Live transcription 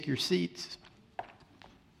Your seats.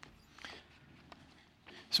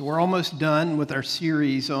 So we're almost done with our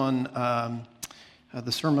series on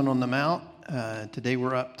the Sermon on the Mount. Today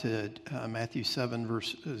we're up to Matthew 7,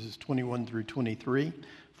 verses 21 through 23.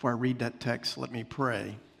 Before I read that text, let me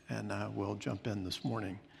pray, and we'll jump in this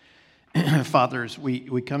morning. Fathers,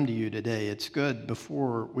 we come to you today. It's good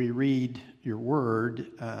before we read your word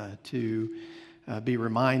to be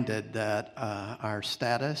reminded that our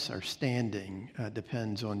status, our standing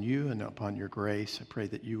depends on you and upon your grace. I pray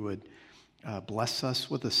that you would bless us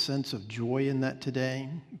with a sense of joy in that today.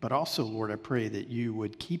 But also, Lord, I pray that you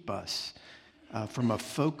would keep us from a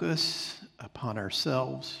focus upon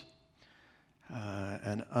ourselves,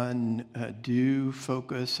 an undue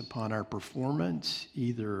focus upon our performance,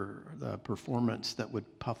 either the performance that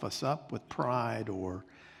would puff us up with pride or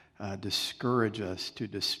discourage us to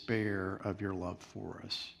despair of your love for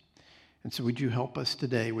us. And so would you help us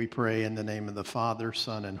today, we pray in the name of the Father,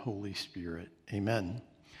 Son, and Holy Spirit. Amen.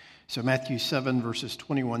 So Matthew 7, verses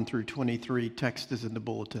 21 through 23, text is in the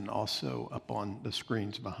bulletin, also up on the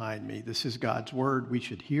screens behind me. This is God's word. We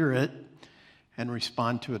should hear it and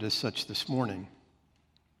respond to it as such this morning.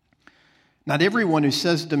 Not everyone who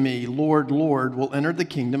says to me, Lord, Lord, will enter the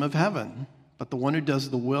kingdom of heaven, but the one who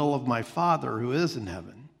does the will of my Father who is in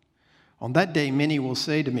heaven. On that day, many will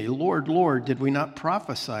say to me, Lord, Lord, did we not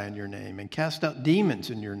prophesy in your name and cast out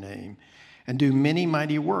demons in your name and do many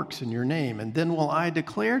mighty works in your name? And then will I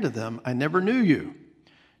declare to them, I never knew you.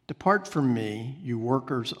 Depart from me, you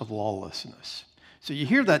workers of lawlessness. So you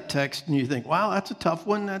hear that text and you think, wow, that's a tough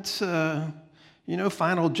one. That's,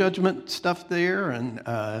 final judgment stuff there,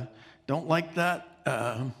 and don't like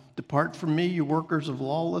that. Depart from me, you workers of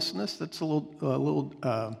lawlessness. That's a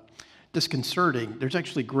little disconcerting. There's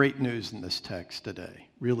actually great news in this text today,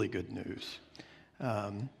 really good news.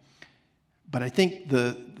 But I think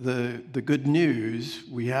the good news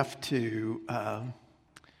we have to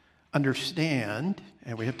understand,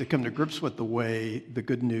 and we have to come to grips with the way the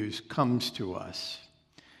good news comes to us.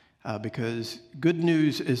 Because good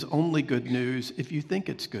news is only good news if you think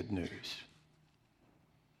it's good news,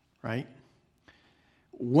 right?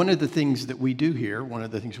 One of the things that we do here, one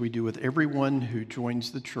of the things we do with everyone who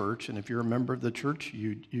joins the church, and if you're a member of the church,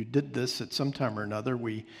 you did this at some time or another,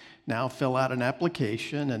 we now fill out an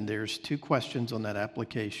application, and there's two questions on that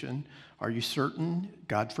application. Are you certain,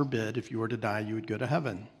 God forbid, if you were to die, you would go to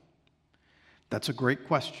heaven? That's a great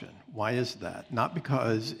question. Why is that? Not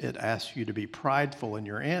because it asks you to be prideful in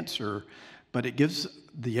your answer, but it gives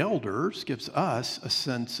the elders, gives us a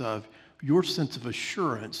sense of your sense of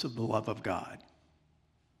assurance of the love of God.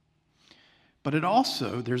 But it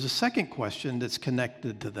also, there's a second question that's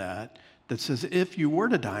connected to that says, if you were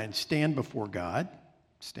to die and stand before God,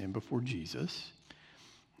 stand before Jesus,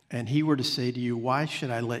 and he were to say to you, why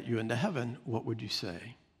should I let you into heaven? What would you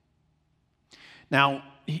say? Now,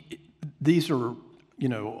 these are,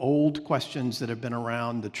 old questions that have been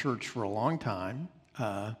around the church for a long time.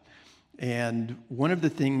 And one of the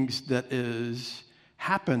things that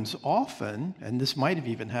happens often, and this might have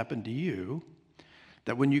even happened to you,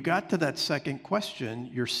 that when you got to that second question,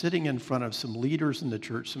 you're sitting in front of some leaders in the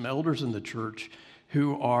church, some elders in the church,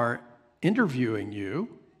 who are interviewing you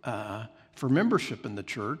for membership in the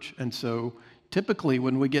church. And so typically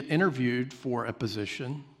when we get interviewed for a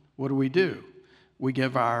position, what do? We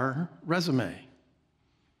give our resume,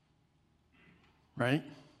 right?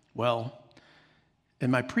 Well,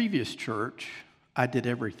 in my previous church, I did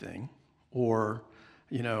everything. Or,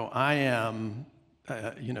 I am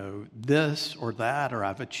this or that, or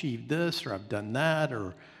I've achieved this, or I've done that,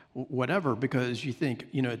 or whatever, because you think,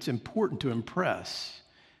 it's important to impress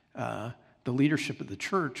the leadership of the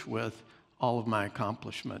church with all of my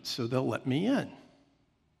accomplishments, so they'll let me in.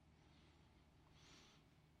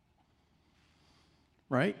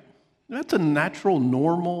 Right? That's a natural,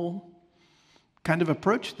 normal kind of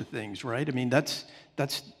approach to things, right? I mean, that's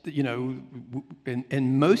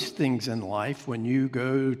in most things in life, when you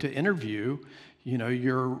go to interview,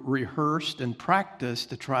 you're rehearsed and practiced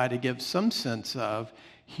to try to give some sense of,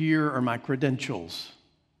 here are my credentials.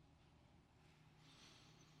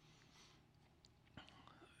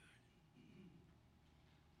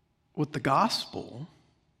 With the gospel,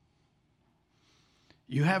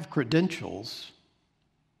 you have credentials,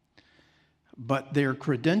 but they're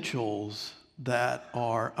credentials that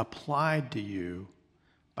are applied to you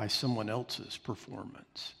by someone else's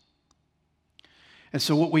performance. And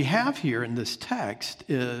so what we have here in this text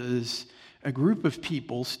is a group of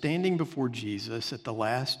people standing before Jesus at the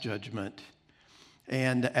last judgment.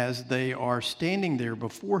 And as they are standing there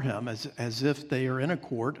before him, as if they are in a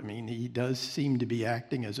court, I mean, he does seem to be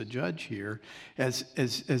acting as a judge here. As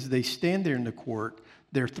they stand there in the court,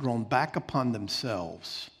 they're thrown back upon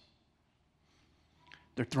themselves.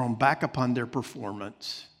 They're thrown back upon their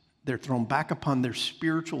performance. They're thrown back upon their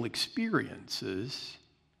spiritual experiences.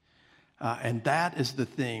 And that is the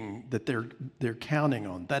thing that they're counting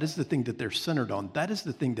on. That is the thing that they're centered on. That is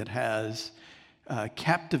the thing that has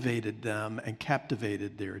captivated them and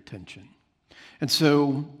captivated their attention. And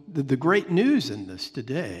so the great news in this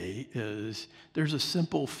today is there's a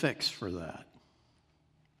simple fix for that.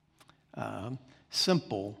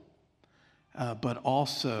 Simple, but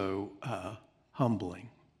also humbling.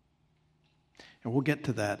 And we'll get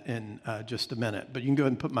to that in just a minute. But you can go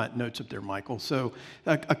ahead and put my notes up there, Michael. So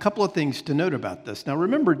a couple of things to note about this. Now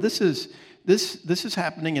remember, this is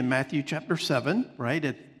happening in Matthew chapter 7,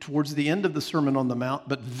 right? Towards the end of the Sermon on the Mount,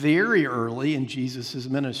 but very early in Jesus'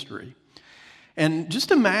 ministry. And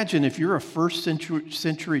just imagine if you're a first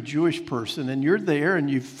century Jewish person and you're there and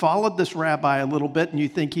you've followed this rabbi a little bit and you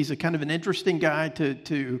think he's a kind of an interesting guy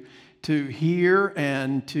to hear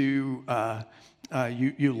and to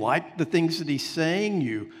you like the things that he's saying,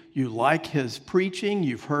 you like his preaching,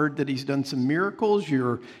 you've heard that he's done some miracles,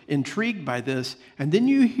 you're intrigued by this, and then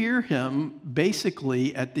you hear him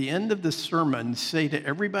basically at the end of the sermon say to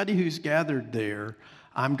everybody who's gathered there,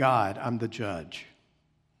 I'm God, I'm the judge.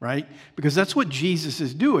 Right? Because that's what Jesus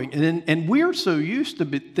is doing. And we're so used to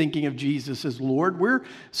thinking of Jesus as Lord. We're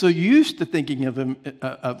so used to thinking of him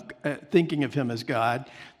as God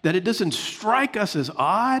that it doesn't strike us as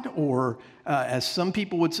odd or, as some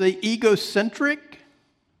people would say, egocentric,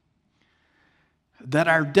 that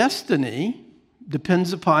our destiny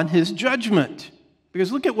depends upon his judgment.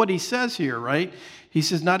 Because look at what he says here, right? He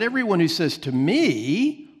says, not everyone who says to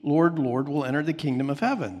me, Lord, Lord, will enter the kingdom of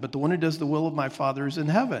heaven, but the one who does the will of my Father is in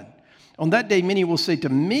heaven. On that day, many will say to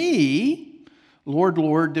me, Lord,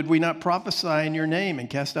 Lord, did we not prophesy in your name and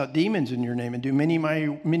cast out demons in your name and do many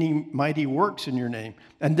mighty works in your name?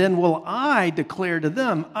 And then will I declare to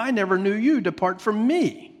them, I never knew you, depart from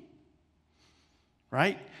me.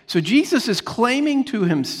 Right? So Jesus is claiming to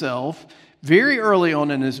himself very early on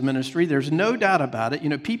in his ministry, there's no doubt about it. You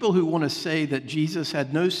know, people who want to say that Jesus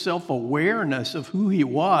had no self-awareness of who he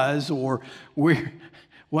was or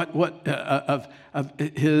of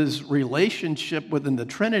his relationship within the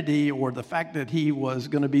Trinity or the fact that he was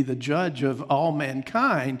going to be the judge of all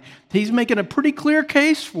mankind, he's making a pretty clear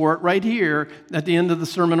case for it right here at the end of the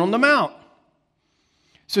Sermon on the Mount.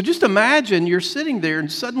 So just imagine you're sitting there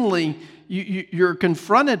and suddenly you're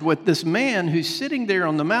confronted with this man who's sitting there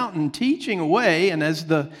on the mountain teaching away, and as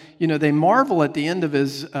they marvel at the end of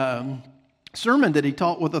his sermon that he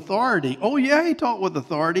taught with authority. Oh yeah, he taught with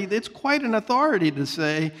authority. It's quite an authority to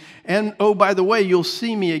say, and oh, by the way, you'll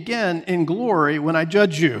see me again in glory when I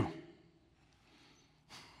judge you.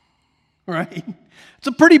 Right? It's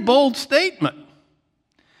a pretty bold statement.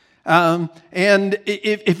 And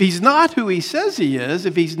if he's not who he says he is,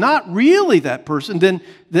 if he's not really that person, then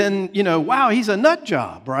wow, he's a nut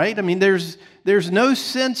job, right? I mean, there's no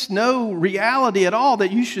sense, no reality at all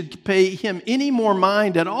that you should pay him any more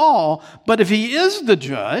mind at all. But if he is the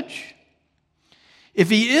judge,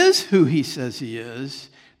 if he is who he says he is,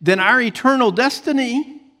 then our eternal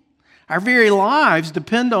destiny, our very lives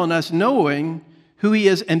depend on us knowing who he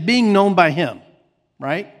is and being known by him,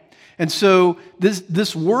 right? And so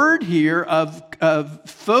this word here of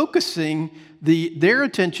focusing their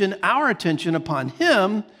attention, our attention upon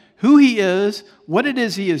him, who he is, what it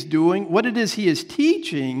is he is doing, what it is he is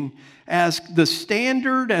teaching as the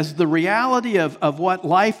standard, as the reality of what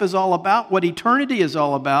life is all about, what eternity is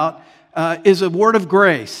all about, is a word of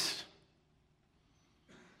grace.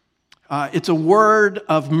 It's a word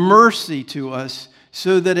of mercy to us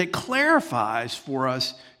so that it clarifies for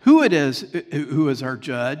us who it is who is our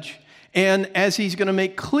judge. And as he's going to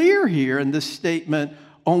make clear here in this statement,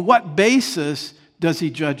 on what basis does he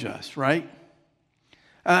judge us, right?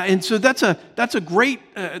 And so that's a great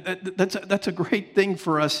thing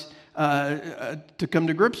for us to come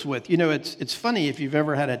to grips with. You know, it's funny if you've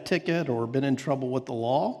ever had a ticket or been in trouble with the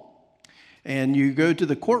law, and you go to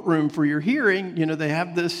the courtroom for your hearing. You know, they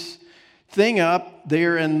have this thing up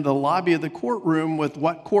there in the lobby of the courtroom with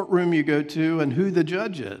what courtroom you go to and who the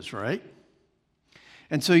judge is, right?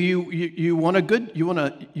 And so you want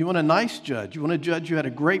a nice judge. You want a judge who had a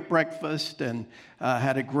great breakfast and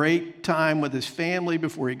had a great time with his family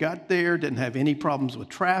before he got there, didn't have any problems with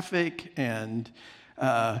traffic, and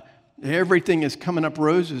everything is coming up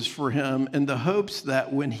roses for him in the hopes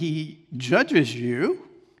that when he judges you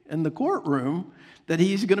in the courtroom, that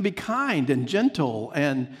he's going to be kind and gentle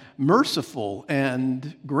and merciful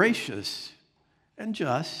and gracious and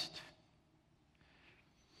just.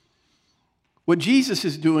 What Jesus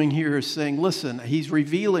is doing here is saying, listen, he's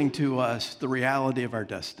revealing to us the reality of our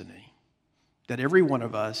destiny, that every one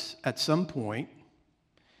of us at some point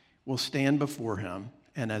will stand before him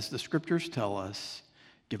and, as the scriptures tell us,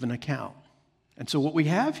 give an account. And so what we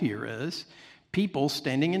have here is people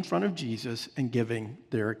standing in front of Jesus and giving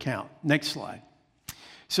their account. Next slide.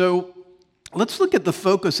 So let's look at the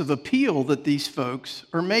focus of appeal that these folks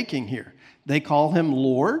are making here. They call him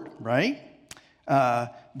Lord, right?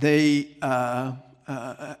 They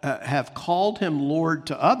have called him Lord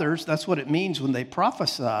to others. That's what it means when they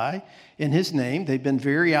prophesy in his name. They've been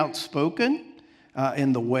very outspoken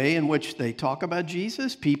in the way in which they talk about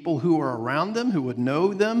Jesus. People who are around them, who would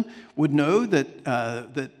know them, would know that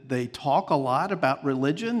that they talk a lot about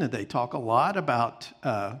religion, that they talk a lot about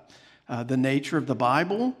the nature of the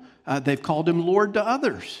Bible. They've called him Lord to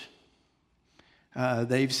others.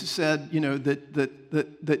 They've said,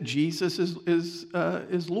 that Jesus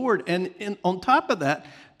is Lord, and on top of that,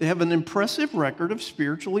 they have an impressive record of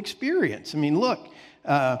spiritual experience. I mean, look,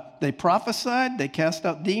 they prophesied, they cast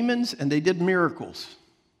out demons, and they did miracles.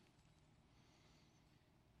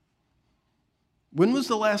 When was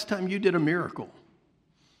the last time you did a miracle?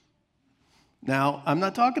 Now, I'm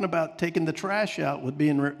not talking about taking the trash out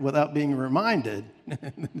without being reminded,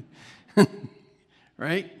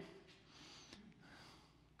 right?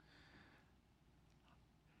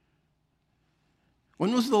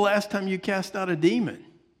 When was the last time you cast out a demon?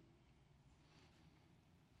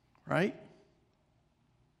 Right?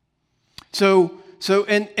 So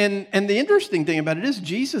the interesting thing about it is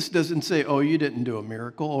Jesus doesn't say, oh, you didn't do a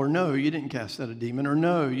miracle, or no, you didn't cast out a demon, or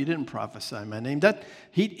no, you didn't prophesy in my name. That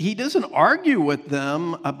he doesn't argue with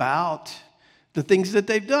them about the things that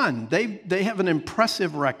they've done. They have an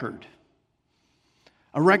impressive record.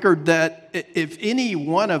 A record that if any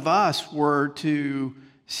one of us were to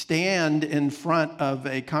stand in front of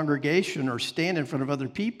a congregation or stand in front of other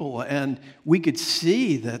people, and we could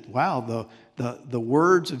see that, wow, the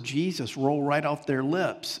words of Jesus roll right off their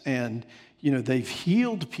lips, and they've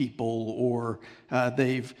healed people, or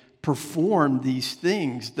they've performed these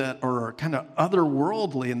things that are kind of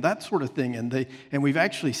otherworldly and that sort of thing, and we've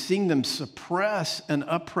actually seen them suppress and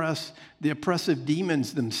oppress the oppressive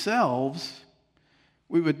demons themselves.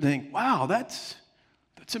 We would think, wow, that's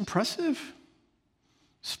impressive.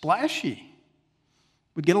 Splashy,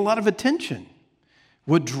 would get a lot of attention,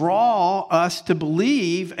 would draw us to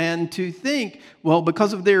believe and to think, well,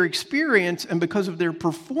 because of their experience and because of their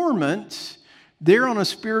performance, they're on a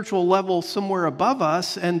spiritual level somewhere above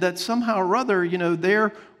us, and that somehow or other,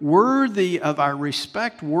 they're worthy of our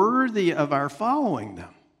respect, worthy of our following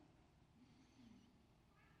them.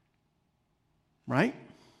 Right?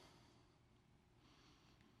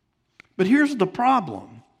 But here's the problem.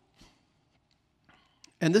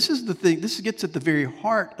 And this is the thing, this gets at the very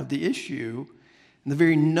heart of the issue and the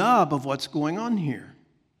very nub of what's going on here.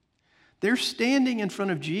 They're standing in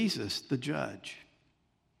front of Jesus, the judge.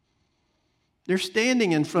 They're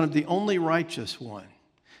standing in front of the only righteous one.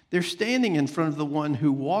 They're standing in front of the one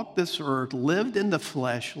who walked this earth, lived in the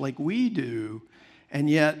flesh like we do, and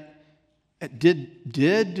yet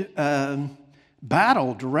did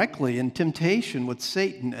battle directly in temptation with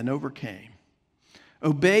Satan and overcame.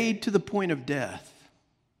 Obeyed to the point of death.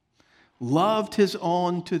 Loved his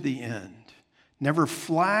own to the end, never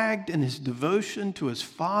flagged in his devotion to his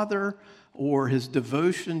Father or his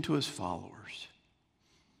devotion to his followers.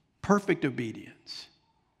 Perfect obedience.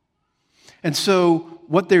 And so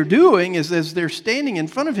what they're doing is, as they're standing in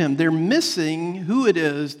front of him, they're missing who it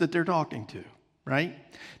is that they're talking to, right?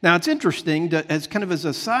 Now, it's interesting, as kind of as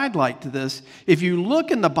a sidelight to this, if you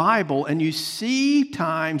look in the Bible and you see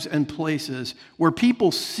times and places where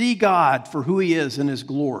people see God for who he is in his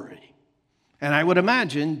glory, and I would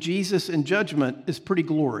imagine Jesus in judgment is pretty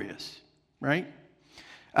glorious, right?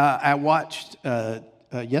 I watched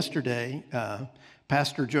yesterday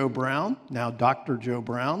Pastor Joe Brown, now Dr. Joe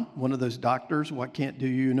Brown, one of those doctors, what can't do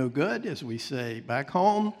you no good, as we say back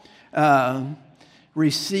home,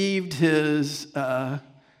 received his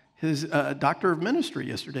doctor of ministry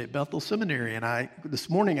yesterday at Bethel Seminary. And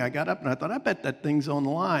this morning I got up and I thought, I bet that thing's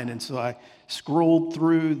online. And so I scrolled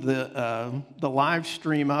through the live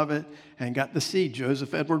stream of it and got to see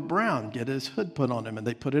Joseph Edward Brown get his hood put on him. And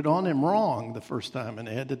they put it on him wrong the first time, and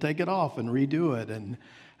they had to take it off and redo it. And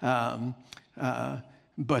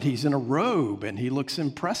but he's in a robe and he looks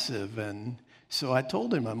impressive. And so I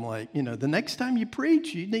told him, I'm like, the next time you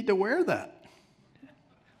preach, you need to wear that.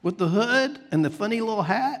 With the hood and the funny little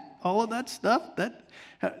hat, all of that stuff,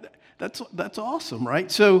 that's awesome,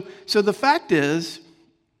 right? So the fact is,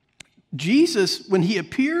 Jesus, when he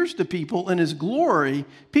appears to people in his glory,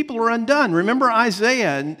 people are undone. Remember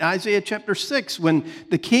Isaiah in Isaiah chapter 6, when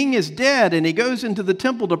the king is dead and he goes into the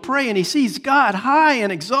temple to pray and he sees God high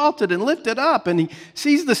and exalted and lifted up, and he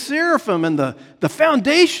sees the seraphim and the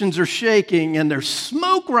foundations are shaking and there's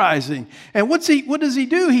smoke rising. And what does he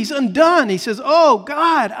do? He's undone. He says, "Oh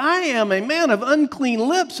God, I am a man of unclean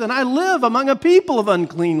lips and I live among a people of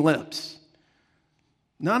unclean lips."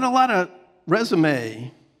 Not a lot of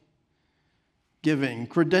resume giving,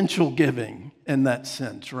 credential giving in that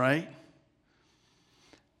sense, right?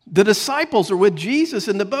 The disciples are with Jesus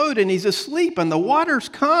in the boat and he's asleep and the waters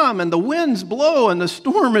come and the winds blow and the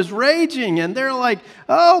storm is raging and they're like,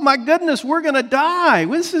 "Oh my goodness, we're going to die.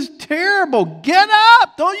 This is terrible. Get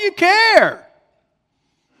up. Don't you care?"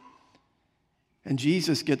 And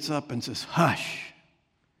Jesus gets up and says, "Hush,"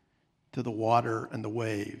 to the water and the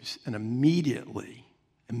waves. And immediately,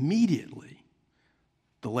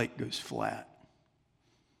 the lake goes flat.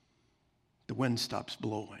 The wind stops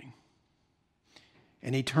blowing.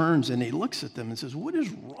 And he turns and he looks at them and says, "What is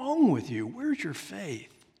wrong with you? Where's your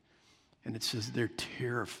faith?" And it says they're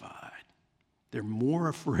terrified. They're more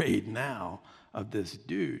afraid now of this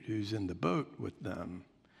dude who's in the boat with them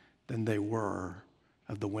than they were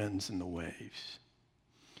of the winds and the waves.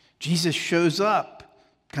 Jesus shows up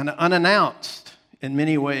kind of unannounced in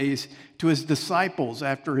many ways to his disciples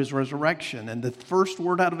after his resurrection. And the first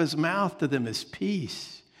word out of his mouth to them is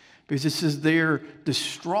peace. Because it says they're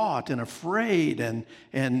distraught and afraid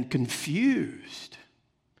and confused.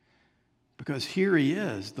 Because here he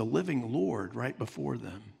is, the living Lord, right before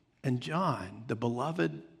them. And John, the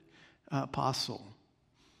beloved apostle,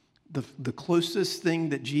 the closest thing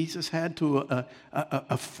that Jesus had to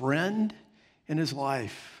a friend in his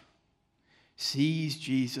life, sees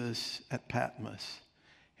Jesus at Patmos.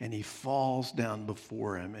 And he falls down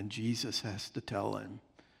before him. And Jesus has to tell him,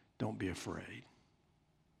 "Don't be afraid."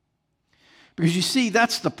 Because you see,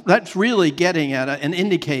 that's really getting at and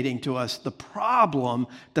indicating to us the problem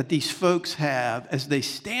that these folks have as they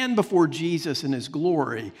stand before Jesus in his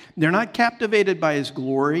glory. They're not captivated by his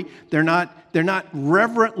glory. They're not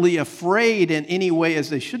reverently afraid in any way as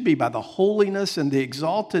they should be by the holiness and the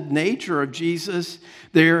exalted nature of Jesus.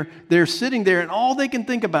 They're sitting there and all they can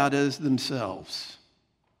think about is themselves.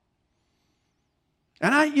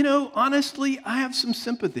 And honestly, I have some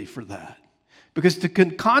sympathy for that. Because to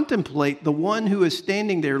contemplate the one who is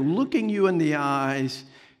standing there looking you in the eyes,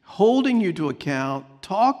 holding you to account,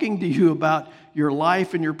 talking to you about your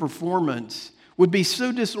life and your performance would be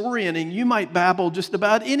so disorienting, you might babble just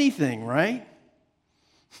about anything, right?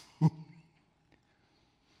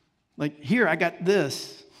 Like, "Here, I got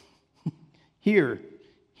this. Here.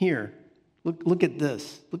 Look at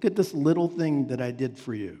this. Look at this little thing that I did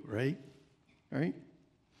for you," right? Right?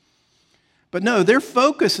 But no, their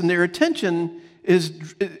focus and their attention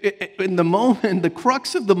is in the moment, the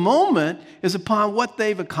crux of the moment is upon what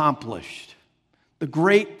they've accomplished, the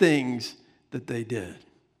great things that they did.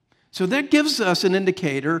 So that gives us an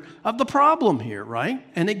indicator of the problem here, right?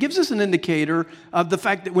 And it gives us an indicator of the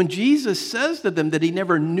fact that when Jesus says to them that he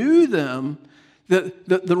never knew them,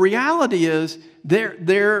 the reality is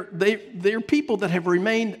they're people that have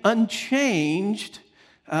remained unchanged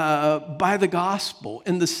by the gospel,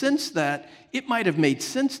 in the sense that it might have made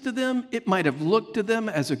sense to them. It might have looked to them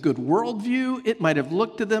as a good worldview. It might have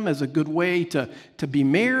looked to them as a good way to be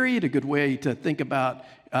married, a good way to think about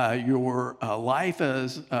your life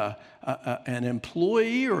as an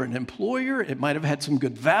employee or an employer. It might have had some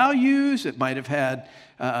good values. It might have had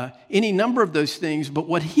any number of those things. But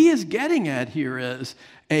what he is getting at here is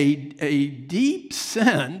a deep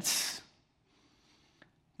sense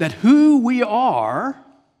that who we are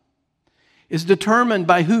is determined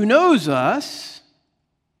by who knows us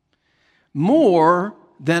more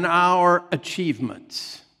than our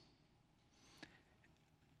achievements.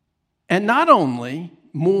 And not only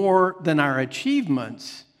more than our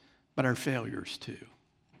achievements, but our failures too.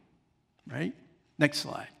 Right? Next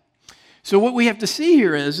slide. So what we have to see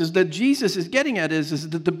here is that Jesus is getting at is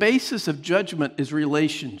that the basis of judgment is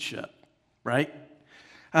relationship, right?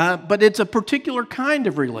 But it's a particular kind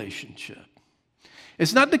of relationship.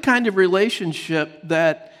 It's not the kind of relationship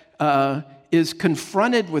that is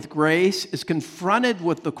confronted with grace, is confronted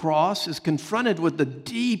with the cross, is confronted with the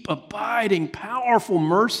deep, abiding, powerful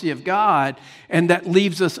mercy of God, and that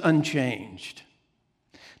leaves us unchanged.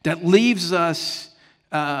 That leaves us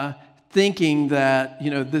thinking that,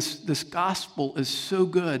 this gospel is so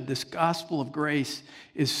good, this gospel of grace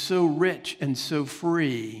is so rich and so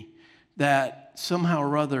free that somehow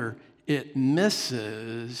or other it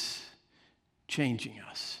misses changing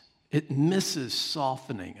us. It misses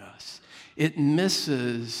softening us. It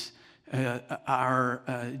misses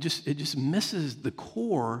it just misses the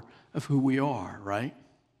core of who we are, right?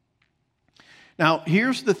 Now,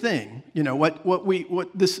 here's the thing,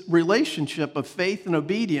 what this relationship of faith and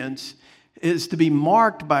obedience is to be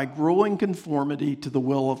marked by growing conformity to the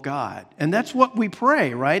will of God. And that's what we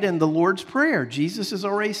pray, right? In the Lord's Prayer, Jesus has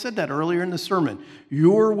already said that earlier in the sermon.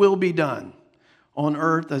 Your will be done on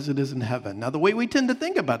earth as it is in heaven. Now, the way we tend to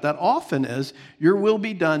think about that often is, your will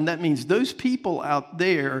be done. That means those people out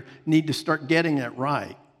there need to start getting it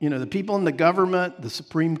right. The people in the government, the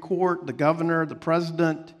Supreme Court, the governor, the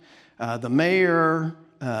president, the mayor,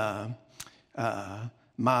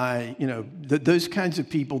 those kinds of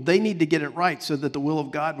people, they need to get it right so that the will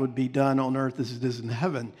of God would be done on earth as it is in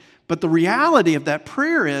heaven. But the reality of that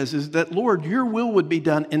prayer is that, Lord, your will would be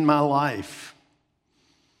done in my life.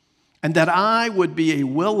 And that I would be a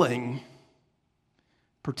willing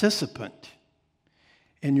participant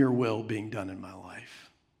in your will being done in my life.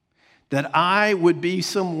 That I would be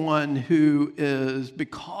someone who is,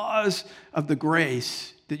 because of the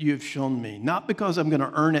grace that you have shown me, not because I'm going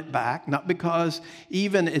to earn it back, not because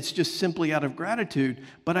even it's just simply out of gratitude,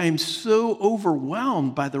 but I am so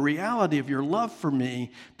overwhelmed by the reality of your love for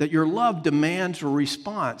me, that your love demands a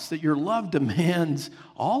response, that your love demands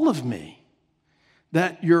all of me.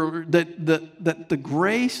 That the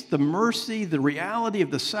grace, the mercy, the reality of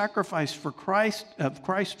the sacrifice of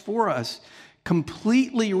Christ for us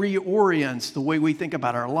completely reorients the way we think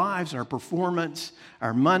about our lives, our performance,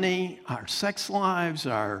 our money, our sex lives,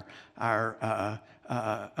 our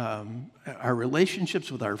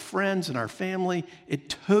relationships with our friends and our family. It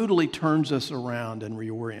totally turns us around and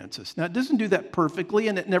reorients us. Now, it doesn't do that perfectly,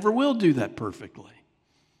 and it never will do that perfectly.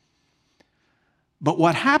 But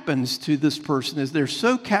what happens to this person is they're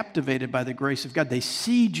so captivated by the grace of God. They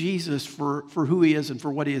see Jesus for who he is and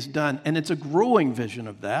for what he has done. And it's a growing vision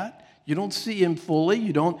of that. You don't see him fully.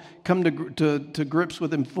 You don't come to grips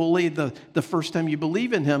with him fully the first time you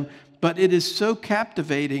believe in him. But it is so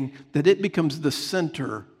captivating that it becomes the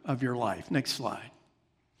center of your life. Next slide.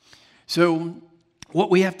 So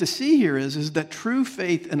what we have to see here is that true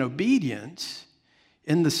faith and obedience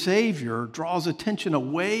in the Savior draws attention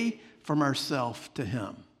away from ourselves to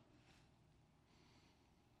him.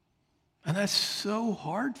 And that's so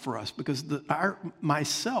hard for us because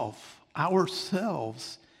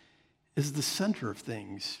ourselves is the center of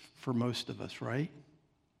things for most of us, right?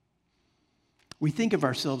 We think of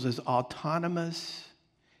ourselves as autonomous,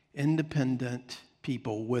 independent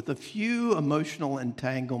people with a few emotional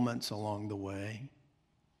entanglements along the way.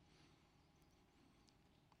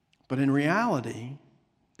 But in reality,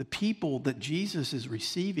 the people that Jesus is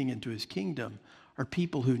receiving into his kingdom are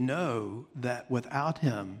people who know that without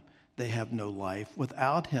him, they have no life.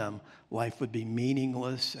 Without him, life would be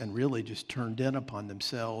meaningless and really just turned in upon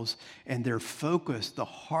themselves. And their focus, the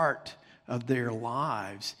heart of their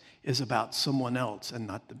lives, is about someone else and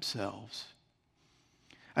not themselves.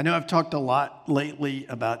 I know I've talked a lot lately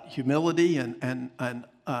about humility,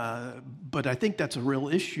 but I think that's a real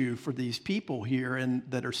issue for these people here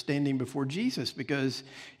that are standing before Jesus, because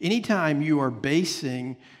anytime you are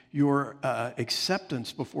basing your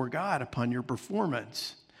acceptance before God upon your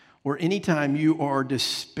performance, or anytime you are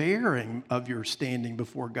despairing of your standing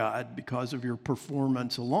before God because of your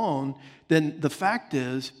performance alone, then the fact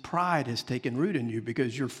is pride has taken root in you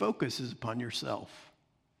because your focus is upon yourself,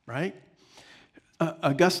 right?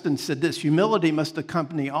 Augustine said this: humility must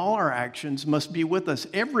accompany all our actions, must be with us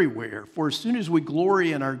everywhere. For as soon as we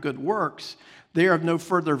glory in our good works, they are of no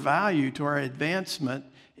further value to our advancement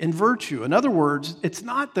in virtue. In other words, it's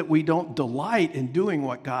not that we don't delight in doing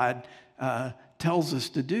what God tells us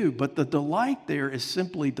to do, but the delight there is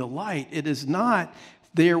simply delight. It is not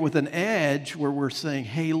there with an edge where we're saying,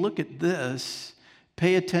 hey, look at this,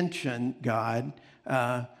 pay attention, God.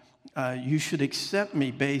 You should accept me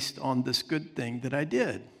based on this good thing that I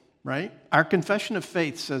did, right? Our confession of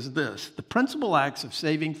faith says this: the principal acts of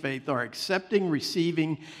saving faith are accepting,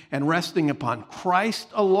 receiving, and resting upon Christ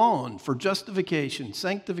alone for justification,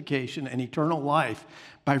 sanctification, and eternal life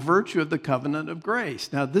by virtue of the covenant of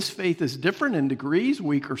grace. Now, this faith is different in degrees,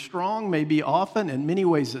 weak or strong, maybe often in many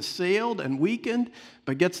ways assailed and weakened,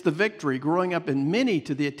 but gets the victory, growing up in many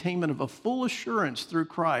to the attainment of a full assurance through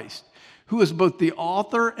Christ, who is both the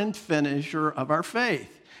author and finisher of our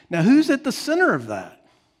faith. Now, who's at the center of that?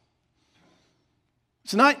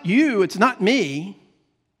 It's not you, it's not me,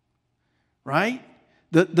 right?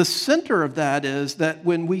 The center of that is that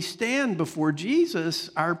when we stand before Jesus,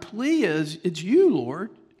 our plea is, it's you, Lord.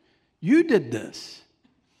 You did this.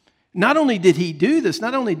 Not only did he do this,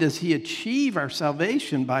 not only does he achieve our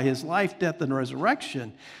salvation by his life, death, and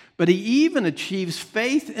resurrection, But he even achieves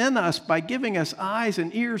faith in us by giving us eyes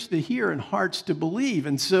and ears to hear and hearts to believe.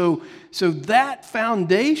 And so that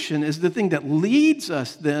foundation is the thing that leads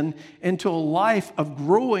us then into a life of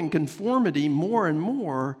growing conformity more and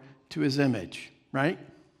more to his image, right?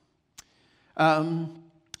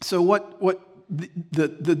 So what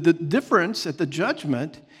the difference at the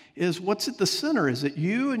judgment is, what's at the center? Is it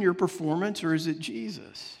you and your performance, or is it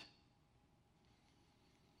Jesus?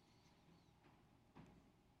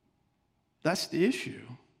 That's the issue.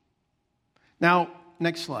 Now,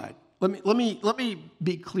 next slide. Let me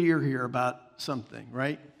be clear here about something,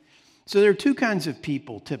 right? So there are two kinds of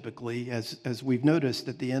people typically, as we've noticed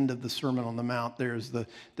at the end of the Sermon on the Mount. There's the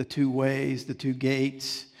two ways, the two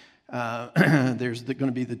gates. There's going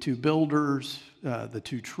to be the two builders, the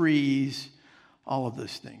two trees, all of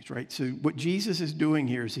those things, right? So what Jesus is doing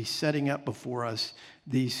here is he's setting up before us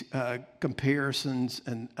these comparisons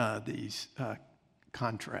and these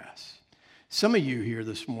contrasts. Some of you here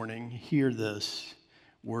this morning hear this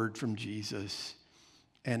word from Jesus,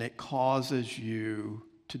 and it causes you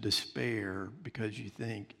to despair because you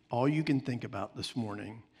think all you can think about this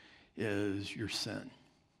morning is your sin.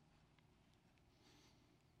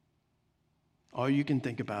 All you can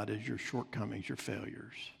think about is your shortcomings, your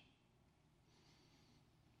failures.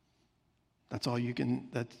 That's all you can,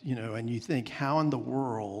 and you think, how in the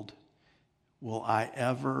world will I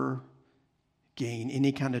ever gain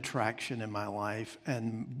any kind of traction in my life?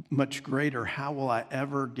 And much greater, how will I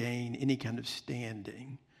ever gain any kind of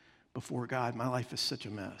standing before God? My life is such a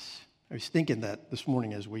mess. I was thinking that this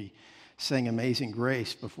morning as we sang Amazing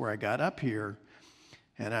Grace before I got up here.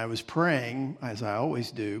 And I was praying, as I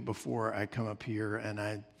always do, before I come up here, and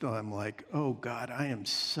I'm like, oh, God, I am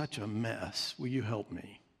such a mess. Will you help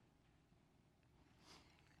me?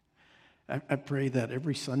 I pray that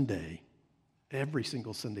every Sunday, every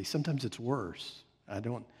single Sunday. Sometimes it's worse. I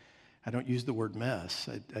don't use the word mess.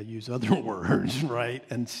 I use other words, right?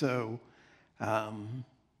 And so the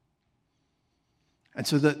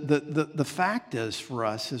fact is for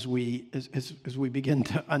us, as we begin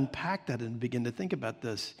to unpack that and begin to think about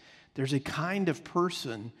this, there's a kind of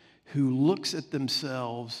person who looks at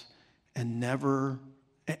themselves and never,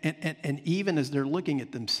 and even as they're looking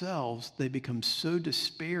at themselves, they become so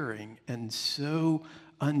despairing and so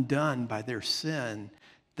undone by their sin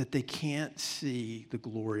that they can't see the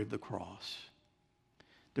glory of the cross.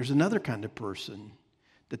 There's another kind of person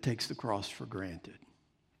that takes the cross for granted.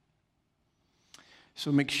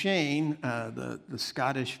 So McShane, the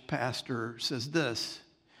Scottish pastor, says this: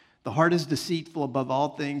 the heart is deceitful above all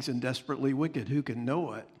things and desperately wicked. Who can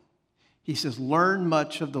know it? He says, learn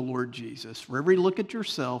much of the Lord Jesus. For every look at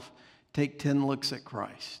yourself, take 10 looks at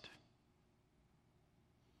Christ.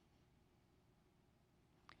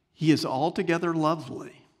 He is altogether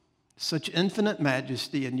lovely, such infinite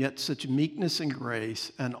majesty and yet such meekness and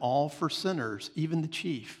grace, and all for sinners, even the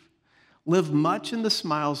chief. Live much in the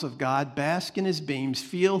smiles of God, bask in his beams,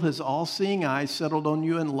 feel his all-seeing eyes settled on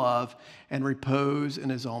you in love, and repose in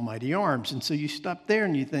his almighty arms. And so you stop there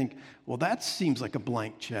and you think, well, that seems like a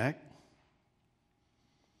blank check.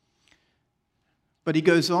 But he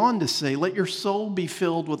goes on to say, let your soul be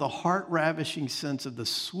filled with a heart-ravishing sense of the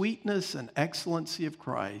sweetness and excellency of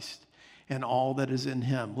Christ and all that is in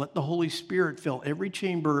him. Let the Holy Spirit fill every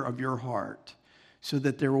chamber of your heart so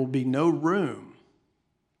that there will be no room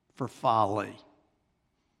for folly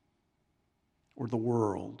or the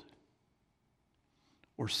world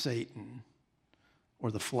or Satan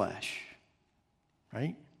or the flesh,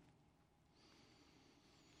 right?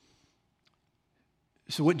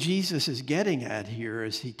 So what Jesus is getting at here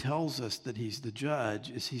as he tells us that he's the judge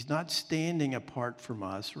is he's not standing apart from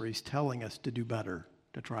us, or he's telling us to do better,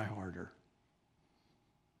 to try harder.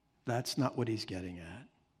 That's not what he's getting at.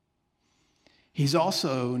 He's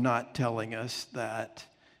also not telling us that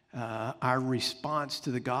our response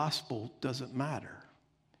to the gospel doesn't matter.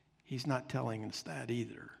 He's not telling us that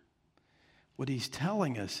either. What he's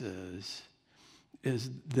telling us is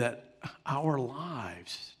that our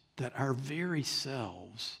lives, that our very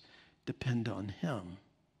selves depend on him,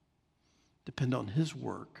 depend on his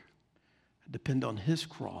work, depend on his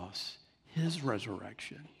cross, his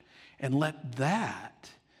resurrection. And let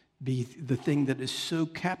that be the thing that is so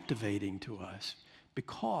captivating to us.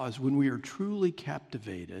 Because when we are truly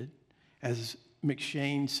captivated, as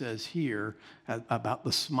McShane says here about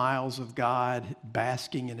the smiles of God,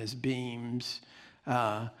 basking in his beams,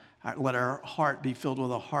 let our heart be filled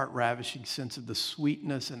with a heart-ravishing sense of the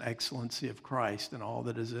sweetness and excellency of Christ and all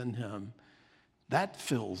that is in him. That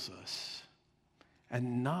fills us,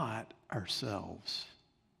 and not ourselves.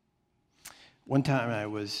 One time I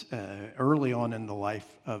was early on in the life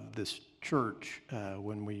of this church,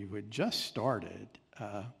 when we had just started,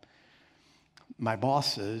 my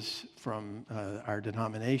bosses from our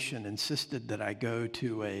denomination insisted that I go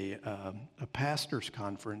to a pastor's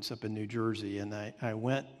conference up in New Jersey, and I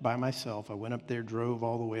went by myself. I went up there, drove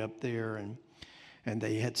all the way up there, and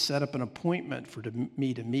they had set up an appointment for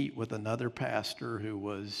me to meet with another pastor who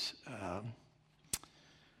was,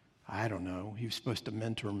 I don't know, he was supposed to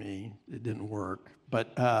mentor me. It didn't work,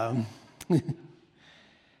 but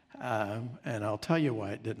and I'll tell you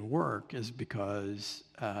why it didn't work is because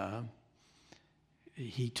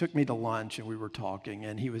he took me to lunch and we were talking,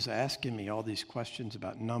 and he was asking me all these questions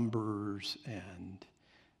about numbers and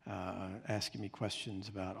asking me questions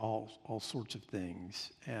about all sorts of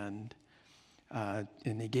things. And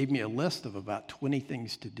he gave me a list of about 20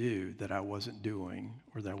 things to do that I wasn't doing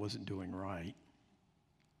or that I wasn't doing right.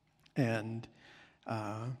 And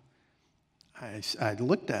I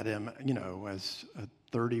looked at him, as a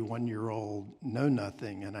 31-year-old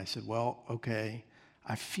know-nothing, and I said, well, okay,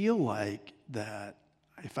 I feel like that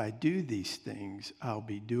if I do these things, I'll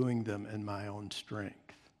be doing them in my own strength.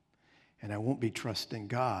 And I won't be trusting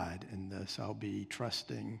God in this. I'll be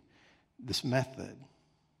trusting this method.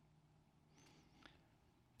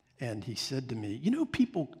 And he said to me,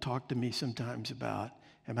 people talk to me sometimes about,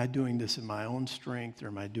 am I doing this in my own strength or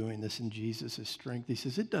am I doing this in Jesus' strength? He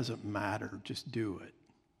says, it doesn't matter, just do it.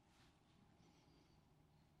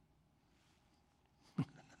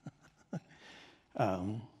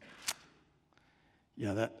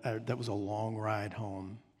 That was a long ride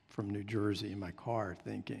home from New Jersey in my car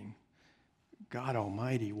thinking, God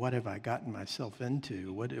Almighty, what have I gotten myself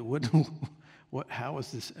into? How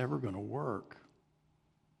is this ever going to work?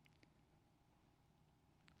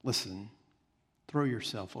 Listen, throw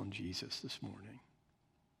yourself on Jesus this morning,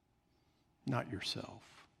 not yourself.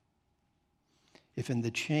 If in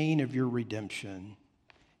the chain of your redemption,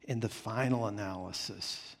 in the final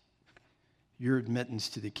analysis, your admittance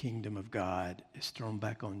to the kingdom of God is thrown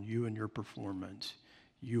back on you and your performance,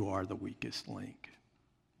 you are the weakest link.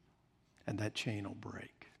 And that chain will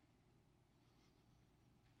break.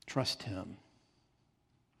 Trust him.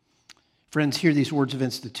 Friends, hear these words of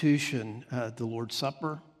institution, the Lord's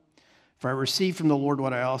Supper. For I received from the Lord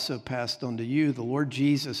what I also passed on to you. The Lord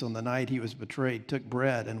Jesus, on the night he was betrayed, took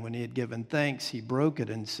bread, and when he had given thanks, he broke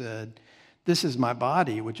it and said, this is my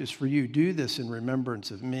body, which is for you. Do this in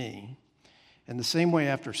remembrance of me. In the same way,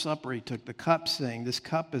 after supper, he took the cup, saying, this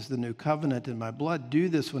cup is the new covenant in my blood. Do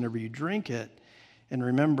this whenever you drink it in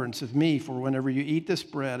remembrance of me. For whenever you eat this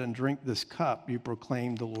bread and drink this cup, you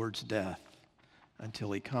proclaim the Lord's death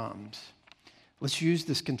until he comes. Let's use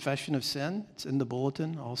this confession of sin. It's in the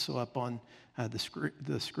bulletin, also up on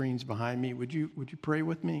the screens behind me. Would you pray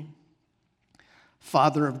with me?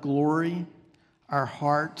 Father of glory, our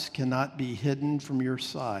hearts cannot be hidden from your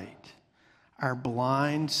sight. Our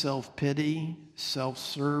blind self-pity,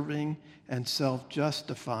 self-serving, and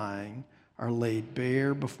self-justifying are laid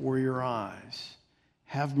bare before your eyes.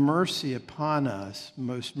 Have mercy upon us,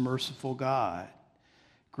 most merciful God.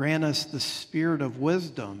 Grant us the spirit of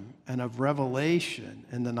wisdom and of revelation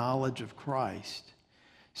in the knowledge of Christ,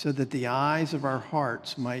 so that the eyes of our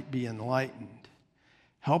hearts might be enlightened.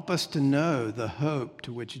 Help us to know the hope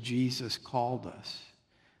to which Jesus called us,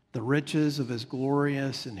 the riches of his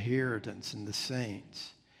glorious inheritance in the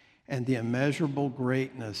saints, and the immeasurable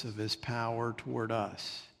greatness of his power toward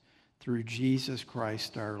us, through Jesus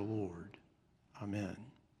Christ our Lord. Amen.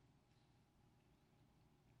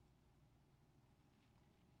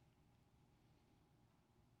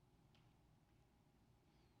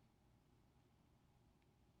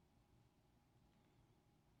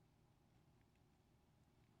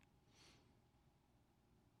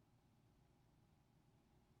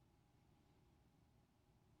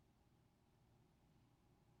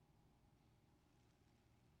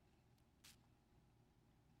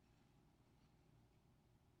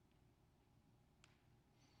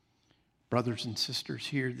 Brothers and sisters,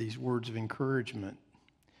 hear these words of encouragement.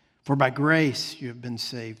 For by grace you have been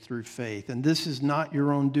saved through faith, and this is not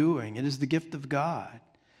your own doing. It is the gift of God,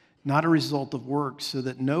 not a result of works, so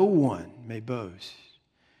that no one may boast.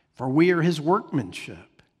 For we are his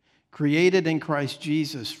workmanship, created in Christ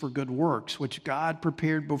Jesus for good works, which God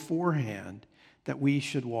prepared beforehand that we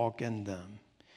should walk in them.